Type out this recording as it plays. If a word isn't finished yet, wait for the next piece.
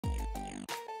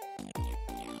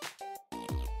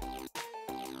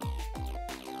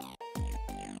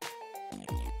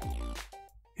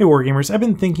Hey Wargamers, I've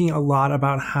been thinking a lot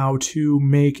about how to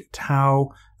make Tau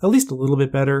at least a little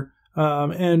bit better.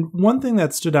 And one thing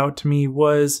that stood out to me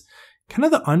was kind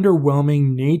of the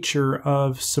underwhelming nature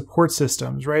of support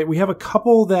systems, right? We have a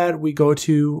couple that we go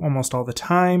to almost all the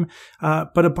time,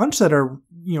 but a bunch that are,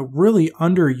 really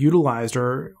underutilized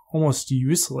or almost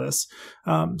useless.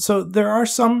 So there are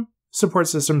some support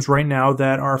systems right now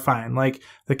that are fine, like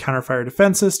the counterfire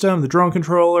defense system, the drone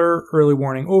controller, early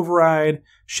warning override,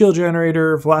 shield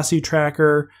generator, velocity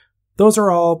tracker. Those are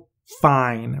all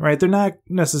fine, right? They're not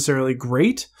necessarily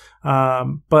great,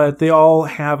 but they all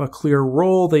have a clear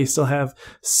role. They still have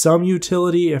some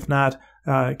utility, if not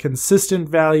consistent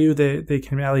value. They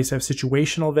can at least have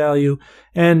situational value,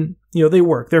 and they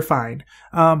work. They're fine.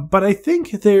 But I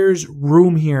think there's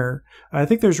room here. I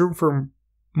think there's room for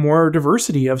more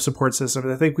diversity of support systems.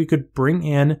 I think we could bring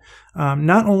in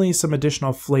not only some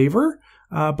additional flavor,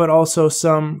 but also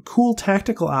some cool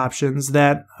tactical options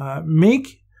that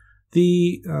make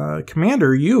the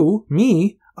commander, you,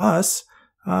 me, us,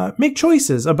 make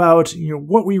choices about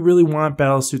what we really want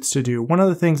battlesuits to do. One of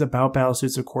the things about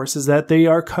battlesuits, of course, is that they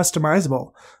are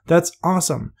customizable. That's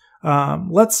awesome.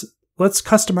 Let's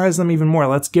customize them even more.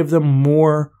 Let's give them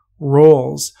more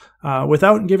roles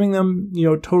without giving them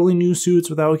totally new suits,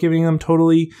 without giving them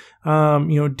totally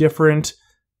different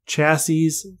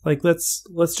chassis. Like let's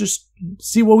just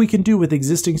see what we can do with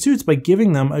existing suits by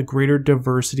giving them a greater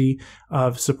diversity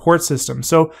of support systems.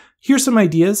 So here's some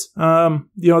ideas.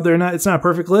 It's not a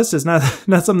perfect list. It's not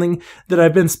something that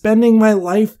I've been spending my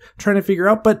life trying to figure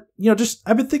out, but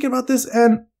I've been thinking about this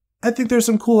and I think there's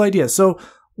some cool ideas. So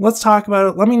let's talk about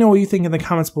it. Let me know what you think in the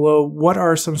comments below. What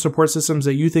are some support systems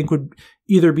that you think would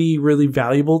either be really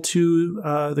valuable to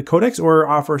the Codex or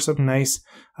offer some nice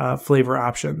flavor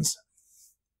options?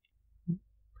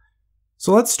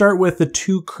 So let's start with the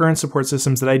two current support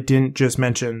systems that I didn't just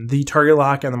mention, the target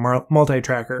lock and the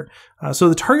multi-tracker. So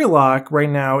the target lock right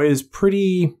now is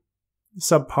pretty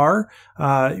subpar.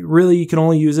 Really, you can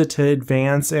only use it to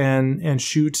advance and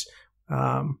shoot,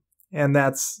 and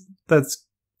that's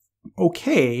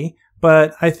okay,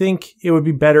 but I think it would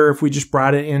be better if we just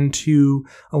brought it into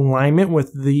alignment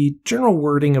with the general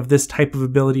wording of this type of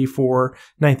ability for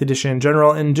 9th edition in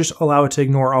general and just allow it to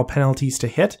ignore all penalties to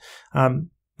hit.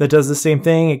 That does the same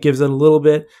thing. It gives it a little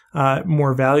bit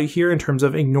more value here in terms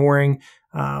of ignoring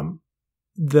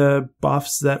the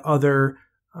buffs that other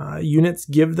units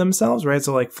give themselves, right?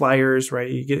 So like flyers,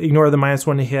 right? You ignore the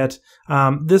 -1 to hit.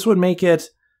 This would make it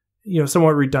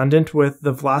somewhat redundant with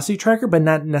the velocity tracker, but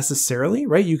not necessarily,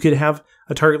 right? You could have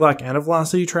a target lock and a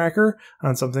velocity tracker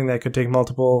on something that could take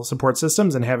multiple support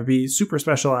systems and have it be super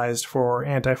specialized for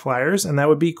anti-flyers, and that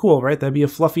would be cool, right? That'd be a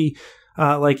fluffy,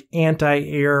 like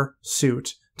anti-air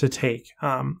suit to take.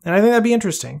 And I think that'd be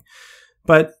interesting.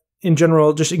 But in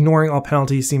general, just ignoring all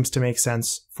penalties seems to make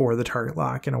sense for the target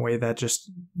lock in a way that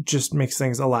just makes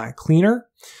things a lot cleaner.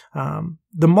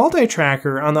 The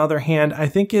multi-tracker, on the other hand, I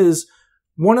think is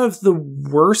one of the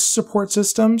worst support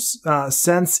systems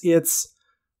since its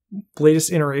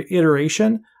latest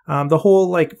iteration. The whole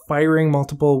like firing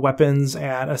multiple weapons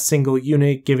at a single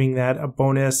unit, giving that a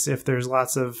bonus if there's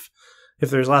lots of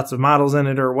models in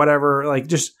it or whatever. Like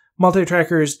just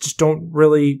multi-trackers just don't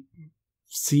really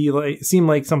seem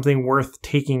like something worth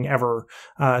taking ever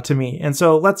to me. And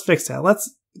so let's fix that.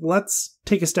 Let's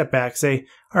take a step back. Say,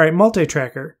 all right,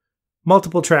 multi-tracker,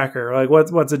 multiple tracker. Like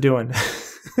what's it doing?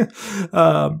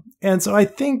 And so I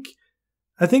think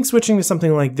switching to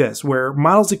something like this, where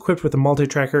models equipped with a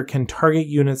multi-tracker can target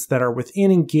units that are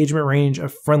within engagement range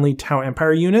of friendly Tau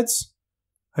Empire units,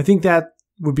 I think that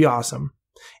would be awesome,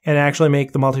 and actually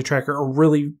make the multi-tracker a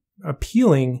really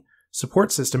appealing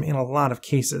support system in a lot of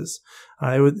cases.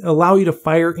 It would allow you to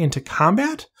fire into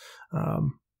combat,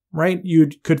 right? You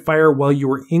could fire while you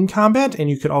were in combat, and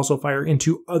you could also fire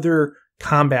into other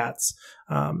combats.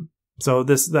 So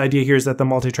the idea here is that the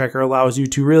multi-tracker allows you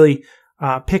to really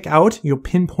pick out,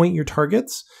 pinpoint your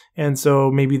targets. And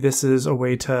so maybe this is a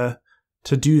way to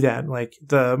do that. Like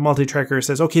the multi-tracker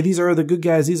says, okay, these are the good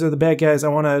guys, these are the bad guys. I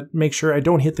want to make sure I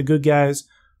don't hit the good guys.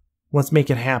 Let's make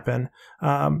it happen.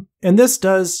 And this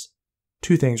does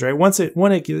two things, right? One,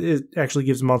 it actually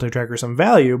gives multi-tracker some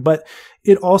value, but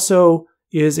it also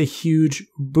is a huge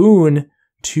boon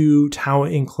to Tau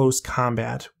in close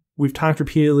combat. We've talked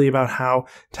repeatedly about how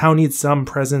Tau needs some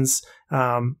presence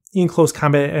in close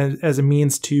combat as a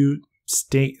means to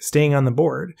staying on the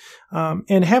board.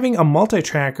 And having a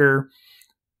multi-tracker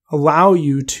allow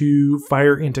you to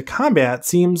fire into combat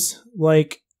seems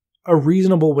like a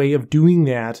reasonable way of doing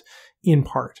that in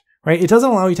part, right? It doesn't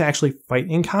allow you to actually fight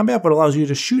in combat, but allows you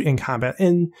to shoot in combat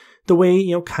in the way,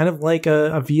 you know, kind of like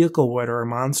a vehicle would or a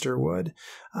monster would.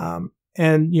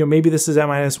 And, you know, maybe this is at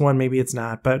 -1, maybe it's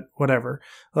not, but whatever.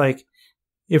 Like,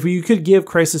 if you could give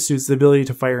crisis suits the ability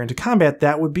to fire into combat,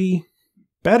 that would be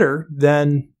better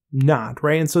than not,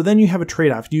 right? And so then you have a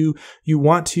trade-off. You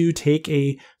want to take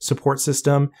a support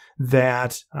system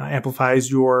that amplifies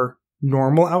your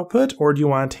normal output, or do you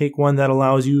want to take one that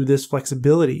allows you this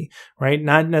flexibility, right?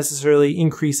 Not necessarily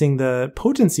increasing the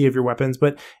potency of your weapons,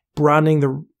 but broadening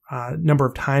the number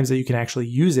of times that you can actually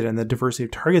use it and the diversity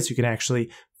of targets you can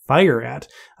actually fire at.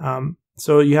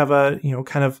 So you have a, you know,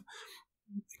 kind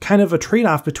of a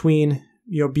trade-off between,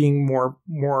 you know, being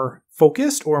more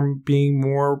focused or being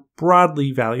more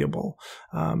broadly valuable.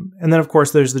 And then, of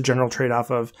course, there's the general trade-off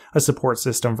of a support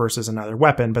system versus another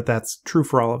weapon, but that's true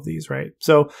for all of these, right?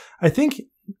 So I think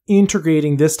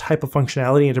integrating this type of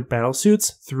functionality into battle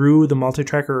suits through the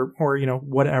multi-track or, you know,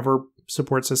 whatever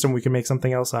support system, we can make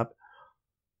something else up.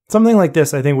 Something like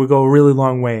this, I think, would go a really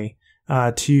long way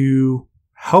to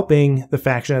helping the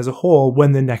faction as a whole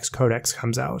when the next codex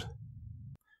comes out.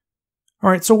 All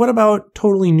right, so what about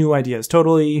totally new ideas,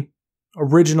 totally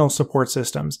original support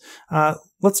systems?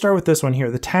 Let's start with this one here,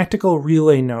 the tactical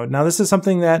relay node. Now, this is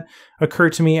something that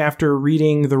occurred to me after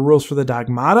reading the rules for the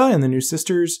Dogmata in the New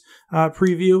Sisters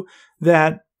preview,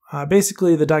 that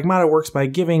basically the Dogmata works by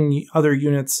giving other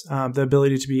units the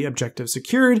ability to be objective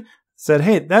secured. Said,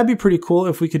 hey, that'd be pretty cool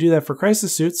if we could do that for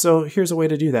crisis suits, so here's a way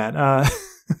to do that.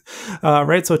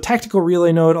 Right, so tactical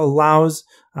relay node allows,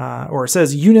 or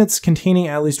says units containing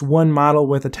at least one model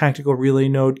with a tactical relay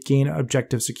node gain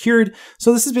objective secured.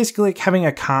 So this is basically like having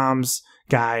a comms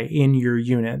guy in your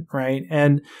unit, right?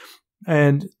 And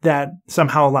that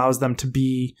somehow allows them to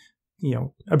be, you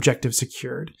know, objective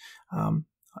secured.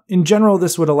 In general,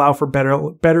 this would allow for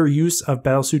better use of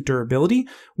battlesuit durability.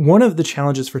 One of the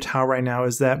challenges for Tau right now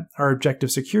is that our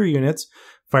objective secure units,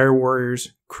 Fire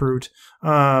Warriors, Kroot,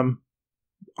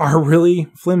 are really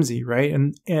flimsy, right?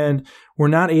 And we're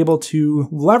not able to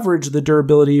leverage the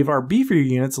durability of our beefier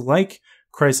units like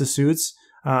crisis suits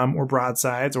or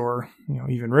broadsides or, you know,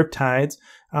 even riptides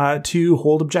to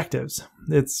hold objectives.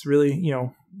 It's really, you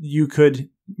know, you could,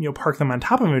 you know, park them on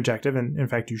top of an objective, and in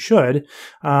fact you should in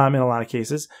a lot of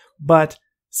cases, but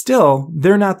still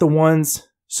they're not the ones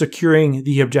securing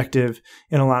the objective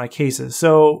in a lot of cases.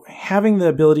 So having the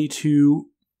ability to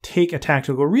take a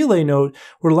tactical relay node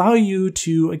would allow you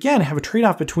to, again, have a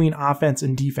trade-off between offense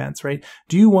and defense, right?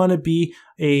 Do you want to be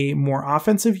a more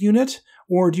offensive unit,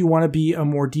 or do you want to be a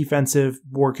more defensive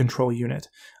board control unit?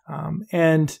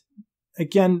 And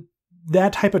again,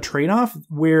 that type of trade-off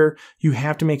where you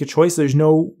have to make a choice, there's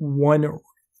no one,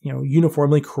 you know,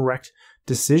 uniformly correct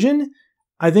decision,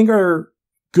 I think are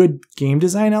good game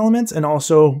design elements, and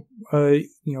also a,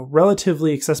 you know,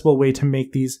 relatively accessible way to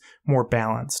make these more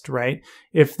balanced, right?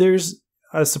 If there's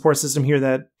a support system here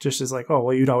that just is like, oh,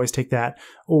 well, you'd always take that,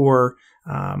 or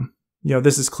you know,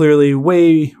 this is clearly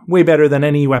way better than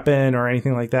any weapon or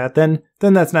anything like that, then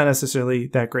that's not necessarily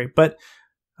that great. But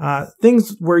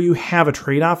things where you have a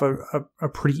trade-off, a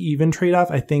pretty even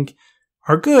trade-off, I think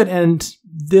are good, and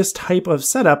this type of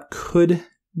setup could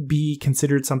be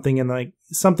considered something in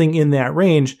that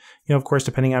range, you know, of course,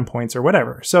 depending on points or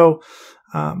whatever. So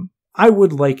I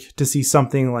would like to see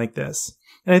something like this.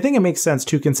 And I think it makes sense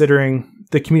too, considering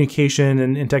the communication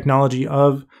and technology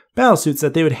of battlesuits,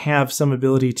 that they would have some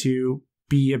ability to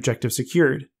be objective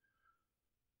secured.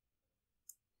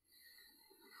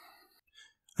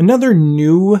 Another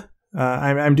new,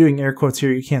 I'm doing air quotes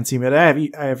here, you can't see me, but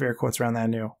I have air quotes around that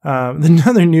new.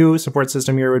 Another new support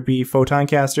system here would be photon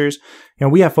casters. You know,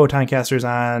 we have photon casters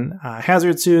on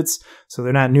hazard suits, so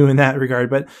they're not new in that regard,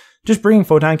 but just bringing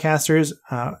photon casters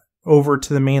over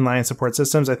to the mainline support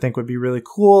systems, I think would be really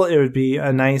cool. It would be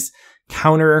a nice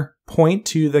counterpoint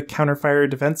to the counterfire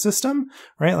defense system,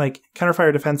 right? Like,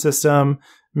 counterfire defense system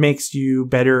makes you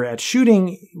better at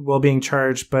shooting while being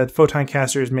charged, but photon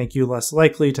casters make you less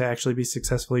likely to actually be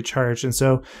successfully charged. And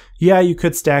so, yeah, you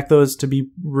could stack those to be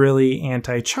really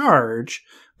anti-charge,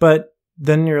 but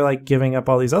then you're like giving up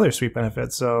all these other sweet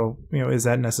benefits. So, you know, is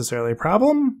that necessarily a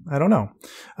problem? I don't know.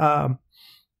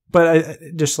 But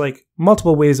just like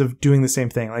multiple ways of doing the same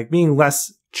thing, like being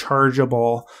less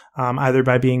chargeable, either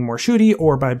by being more shooty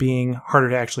or by being harder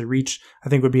to actually reach, I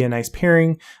think would be a nice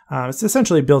pairing. It's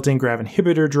essentially a built-in grav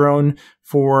inhibitor drone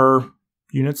for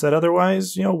units that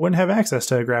otherwise, you know, wouldn't have access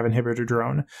to a grav inhibitor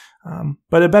drone.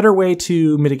 But a better way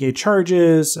to mitigate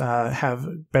charges, have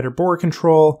better board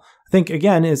control, I think,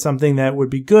 again, is something that would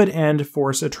be good and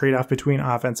force a trade-off between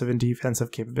offensive and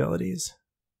defensive capabilities.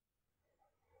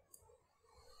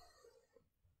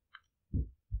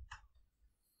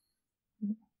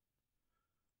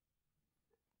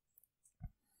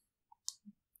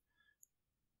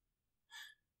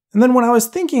 And then when I was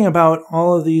thinking about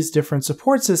all of these different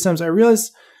support systems, I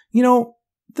realized,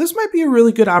 this might be a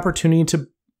really good opportunity to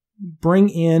bring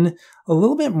in a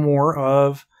little bit more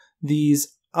of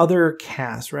these other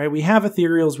casts, right? We have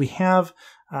ethereals, we have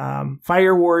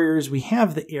fire warriors, we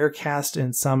have the air cast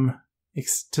to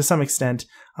some extent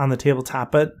on the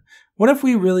tabletop. But what if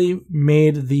we really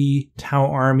made the Tau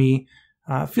army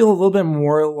feel a little bit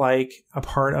more like a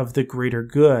part of the greater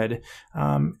good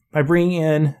by bringing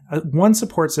in one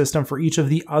support system for each of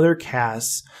the other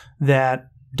casts that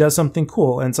does something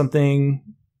cool and something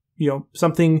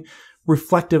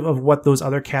reflective of what those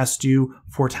other casts do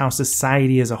for Tau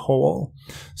society as a whole.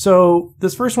 So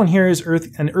this first one here is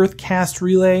an Earth cast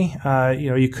relay.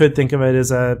 You could think of it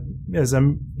as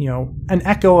an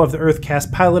echo of the Earth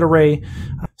cast pilot array.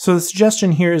 So the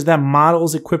suggestion here is that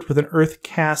models equipped with an Earth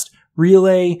cast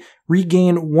relay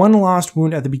regain 1 lost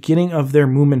wound at the beginning of their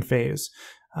movement phase.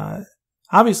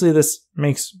 Obviously, this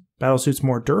makes battlesuits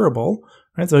more durable.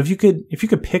 Right, so if you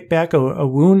could pick back a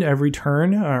wound every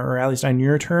turn, or at least on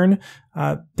your turn,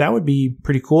 that would be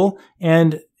pretty cool,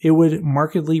 and it would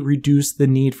markedly reduce the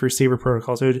need for saber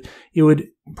protocols. It would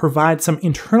provide some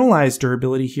internalized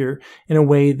durability here in a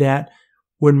way that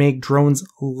would make drones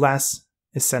less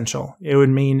essential. It would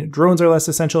mean drones are less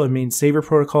essential. It means saber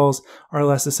protocols are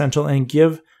less essential, and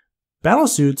give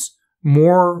battlesuits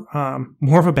more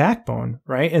of a backbone,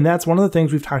 right? And that's one of the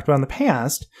things we've talked about in the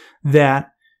past that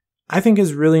I think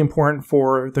is really important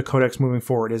for the Codex moving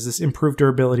forward, is this improved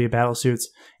durability of battlesuits.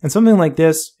 And something like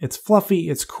this, it's fluffy,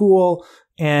 it's cool,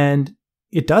 and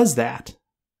it does that.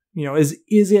 Is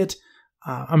it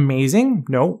amazing?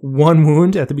 No. 1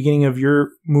 wound at the beginning of your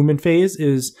movement phase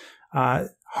is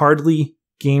hardly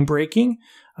game breaking,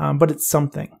 but it's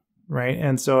something, right?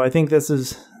 And so I think this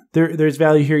is there's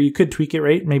value here. You could tweak it,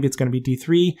 right? Maybe it's going to be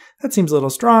D3. That seems a little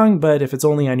strong, but if it's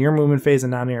only on your movement phase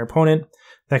and not on your opponent,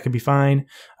 that could be fine.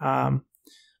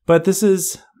 But this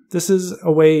is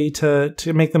a way to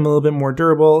make them a little bit more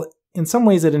durable. In some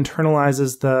ways, it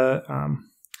internalizes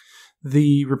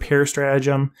the repair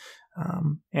stratagem,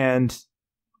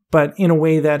 but in a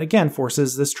way that, again,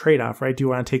 forces this trade-off, right? Do you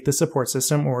want to take the support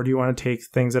system, or do you want to take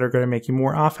things that are going to make you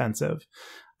more offensive?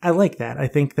 I like that. I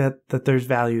think that there's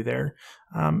value there.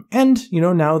 And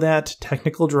now that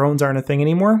technical drones aren't a thing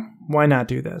anymore, why not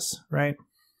do this, right?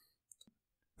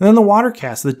 And then the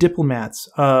watercast, the diplomats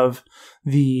of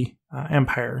the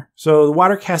Empire. So the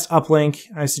watercast uplink,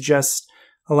 I suggest,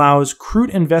 allows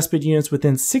Kroot and Vespid units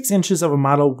within 6 inches of a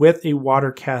model with a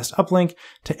watercast uplink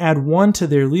to add 1 to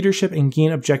their leadership and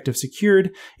gain objective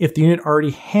secured. If the unit already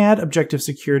had objective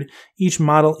secured, each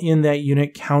model in that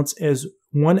unit counts as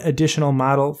 1 additional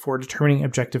model for determining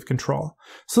objective control.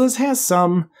 So this has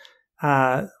some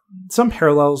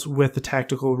parallels with the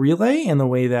tactical relay in the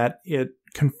way that it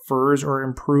confers or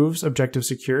improves objective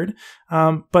secured,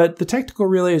 but the tactical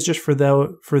relay is just for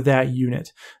that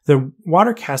unit. The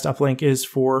watercast uplink is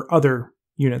for other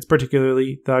units,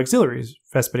 particularly the auxiliaries,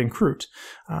 Vespid and Kroot.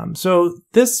 So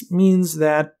this means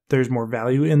that there's more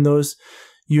value in those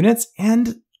units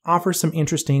and offers some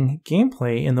interesting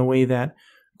gameplay in the way that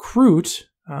Kroot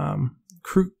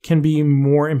can be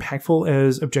more impactful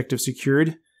as objective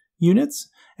secured units.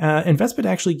 And Vespid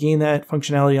actually gain that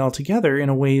functionality altogether in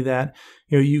a way that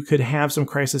you could have some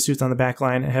crisis suits on the back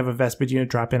line and have a Vespid unit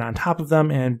drop in on top of them,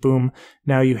 and boom,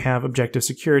 now you have objective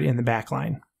secured in the back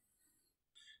line.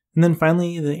 And then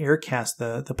finally, the aircast,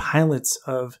 the pilots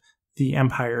of the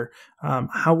Empire.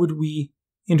 How would we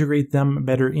integrate them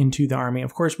better into the army?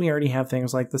 Of course, we already have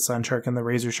things like the Sun Shark and the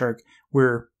Razor Shark,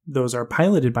 where those are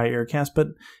piloted by aircast, but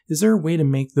is there a way to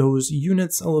make those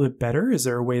units a little bit better? Is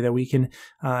there a way that we can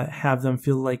have them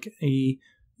feel like a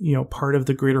part of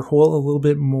the greater whole a little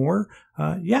bit more?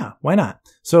 Yeah, why not?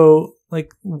 So,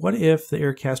 what if the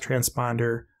aircast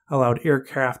transponder allowed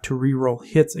aircraft to reroll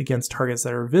hits against targets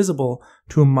that are visible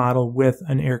to a model with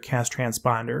an aircast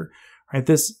transponder? Right,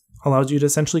 this allows you to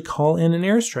essentially call in an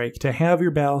airstrike to have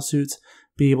your battlesuits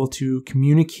be able to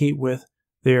communicate with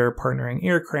their partnering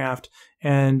aircraft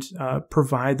and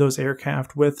provide those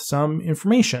aircraft with some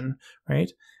information,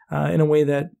 right, in a way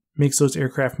that makes those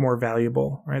aircraft more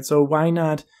valuable, right? So why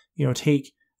not,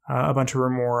 take a bunch of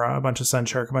Remora, a bunch of Sun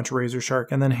Shark, a bunch of Razor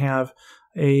Shark, and then have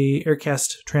a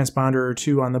aircast transponder or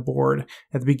 2 on the board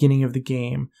at the beginning of the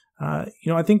game? I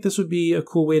think this would be a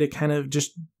cool way to kind of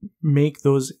just make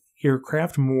those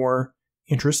aircraft more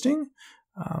interesting,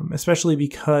 especially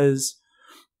because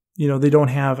they don't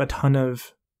have a ton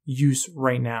of use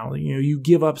right now. You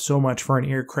give up so much for an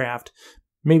aircraft.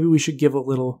 Maybe we should give a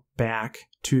little back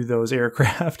to those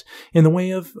aircraft in the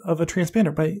way of a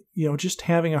transponder by just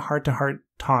having a heart-to-heart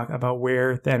talk about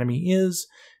where the enemy is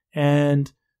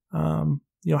and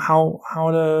how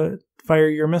to fire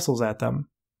your missiles at them.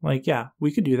 Like, yeah,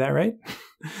 we could do that, right?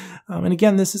 And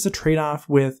again, this is a trade-off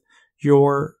with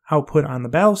your output on the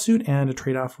battlesuit and a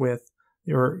trade-off with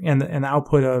and the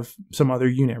output of some other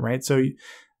unit, right? So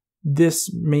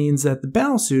this means that the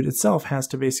battlesuit itself has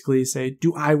to basically say,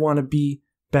 do I want to be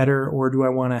better or do I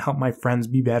want to help my friends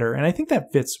be better? And I think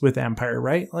that fits with Empire,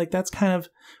 right? Like that's kind of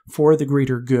for the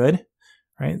greater good,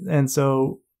 right? And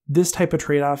so this type of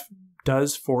trade-off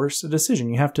does force a decision.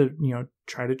 You have to,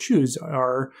 try to choose.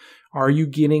 Are you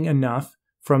getting enough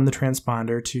from the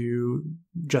transponder to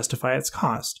justify its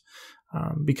cost?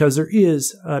 Because there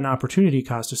is an opportunity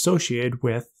cost associated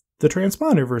with the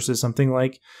transponder versus something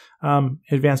like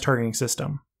advanced targeting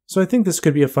system. So I think this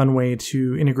could be a fun way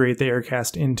to integrate the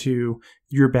aircast into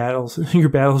your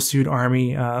battlesuit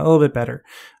army a little bit better.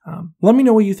 Let me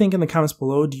know what you think in the comments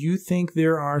below. Do you think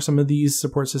there are some of these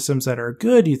support systems that are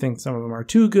good? Do you think some of them are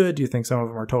too good? Do you think some of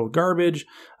them are total garbage?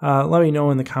 Let me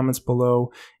know in the comments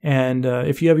below. And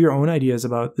if you have your own ideas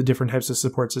about the different types of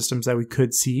support systems that we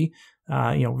could see,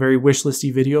 very wish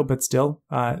listy video, but still,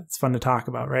 it's fun to talk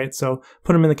about, right? So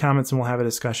put them in the comments and we'll have a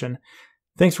discussion.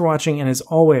 Thanks for watching, and as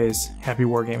always, happy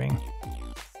wargaming.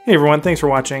 Hey everyone, thanks for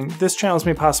watching. This channel is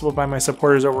made possible by my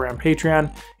supporters over on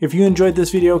Patreon. If you enjoyed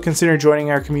this video, consider joining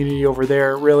our community over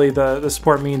there. Really, the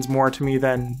support means more to me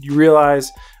than you realize.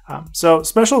 So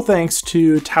special thanks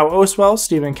to Tao Oswell,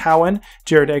 Stephen Cowan,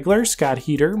 Jared Egler, Scott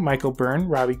Heater, Michael Byrne,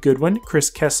 Robbie Goodwin, Chris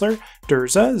Kessler,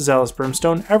 Durza, Zealous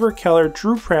Brimstone, Ever Keller,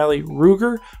 Drew Pralley,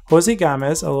 Ruger, Jose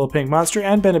Gomez, A Little Pink Monster,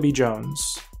 and Benaby Jones.